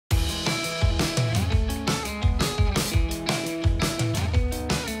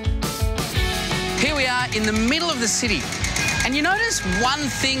in the middle of the city. And you notice one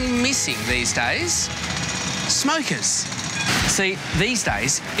thing missing these days? Smokers. See, these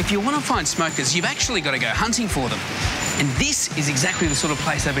days, if you want to find smokers, you've actually got to go hunting for them. And this is exactly the sort of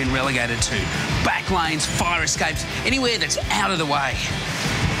place they've been relegated to. Back lanes, fire escapes, anywhere that's out of the way.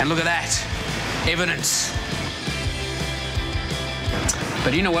 And look at that. Evidence.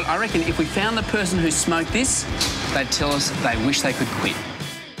 But you know what? I reckon if we found the person who smoked this, they'd tell us they wish they could quit.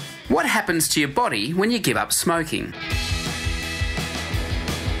 What happens to your body when you give up smoking?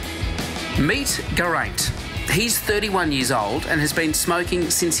 Meet Geraint. He's 31 years old and has been smoking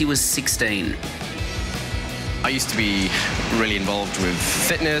since he was 16. I used to be really involved with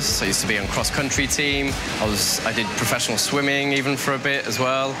fitness. I used to be on cross-country team. I did professional swimming even for a bit as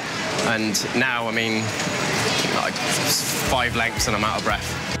well. And now, I mean, like 5 lengths and I'm out of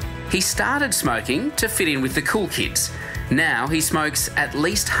breath. He started smoking to fit in with the cool kids. Now he smokes at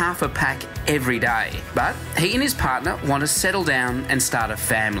least half a pack every day. But he and his partner want to settle down and start a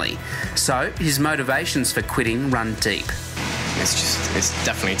family. So his motivations for quitting run deep. It's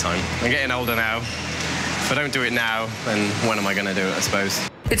definitely time. I'm getting older now. If I don't do it now, then when am I going to do it, I suppose?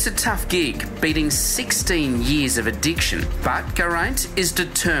 It's a tough gig, beating 16 years of addiction, but Geraint is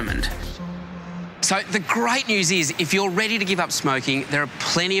determined. So the great news is, if you're ready to give up smoking, there are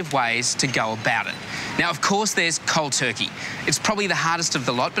plenty of ways to go about it. Now, of course, there's cold turkey. It's probably the hardest of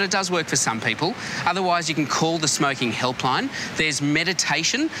the lot, but it does work for some people. Otherwise, you can call the smoking helpline. There's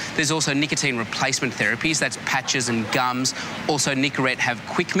meditation. There's also nicotine replacement therapies. That's patches and gums. Also, Nicorette have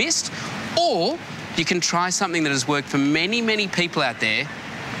quick mist. Or you can try something that has worked for many, many people out there,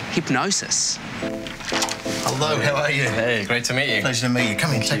 hypnosis. Hello, how are you? Hey, great to meet you. Pleasure to meet you.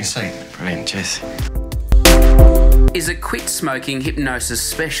 Come in, take a seat. Brilliant, cheers. Is a quit smoking hypnosis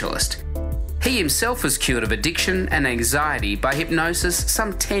specialist. He himself was cured of addiction and anxiety by hypnosis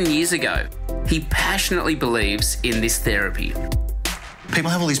some 10 years ago. He passionately believes in this therapy.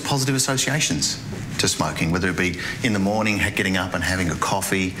 People have all these positive associations to smoking, whether it be in the morning, getting up and having a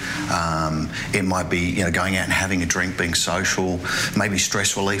coffee. It might be, going out and having a drink, being social, maybe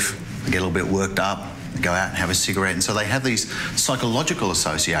stress relief, get a little bit worked up, go out and have a cigarette. And so they have these psychological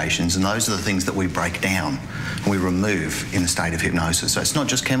associations, and those are the things that we break down and we remove in a state of hypnosis. So it's not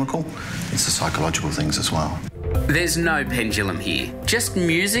just chemical, it's the psychological things as well. There's no pendulum here, just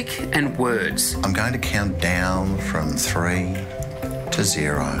music and words. I'm going to count down from 3 to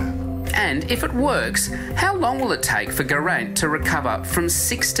 0. And if it works, how long will it take for Geraint to recover from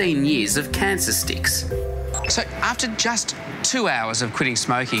 16 years of cancer sticks? So after just 2 hours of quitting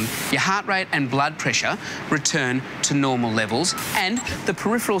smoking, your heart rate and blood pressure return to normal levels and the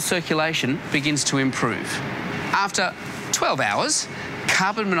peripheral circulation begins to improve. After 12 hours,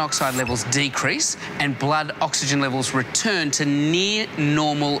 carbon monoxide levels decrease and blood oxygen levels return to near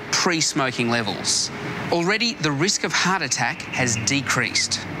normal pre-smoking levels. Already, the risk of heart attack has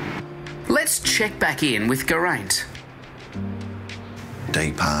decreased. Let's check back in with Geraint.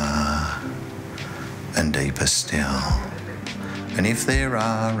 Deeper and deeper still. And if there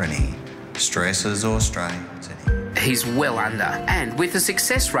are any stresses or strains... He's well under, and with a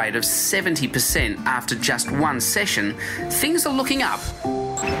success rate of 70% after just one session, things are looking up.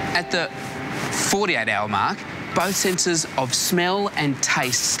 At the 48-hour mark, both senses of smell and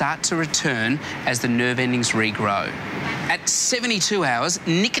taste start to return as the nerve endings regrow. At 72 hours,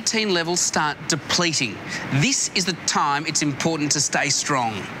 nicotine levels start depleting. This is the time it's important to stay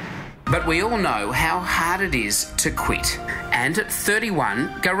strong. But we all know how hard it is to quit. And at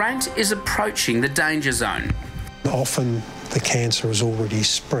 31, Geraint is approaching the danger zone. Often the cancer has already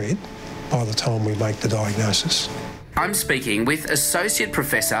spread by the time we make the diagnosis. I'm speaking with Associate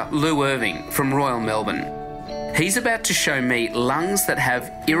Professor Lou Irving from Royal Melbourne. He's about to show me lungs that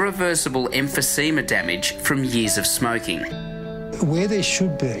have irreversible emphysema damage from years of smoking. Where there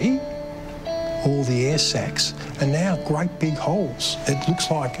should be all the air sacs are now great big holes. It looks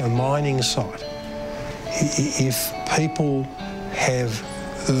like a mining site. If people have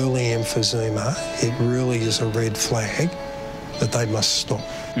early emphysema, it really is a red flag that they must stop.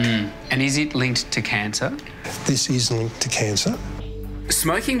 And is it linked to cancer? This is linked to cancer.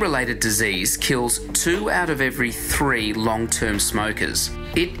 Smoking-related disease kills 2 out of every 3 long-term smokers.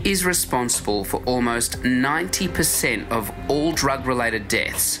 It is responsible for almost 90% of all drug-related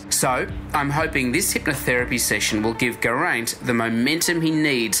deaths. So, I'm hoping this hypnotherapy session will give Geraint the momentum he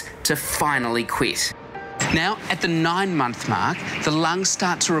needs to finally quit. Now, at the 9-month mark, the lungs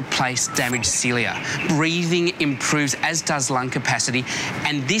start to replace damaged cilia. Breathing improves, as does lung capacity,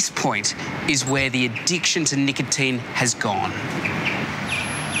 and this point is where the addiction to nicotine has gone.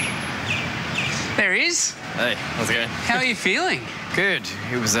 There he is. Hey, how's it going? How are you feeling? Good.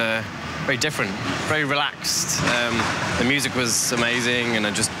 It was very different, very relaxed. The music was amazing, and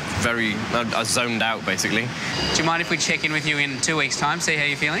I zoned out, basically. Do you mind if we check in with you in 2 weeks' time, see how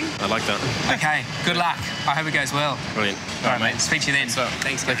you're feeling? I like that. OK, good luck. I hope it goes well. Brilliant. All right, mate. Speak to you then. So,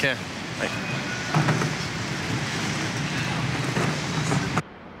 thanks. Take care. Bye.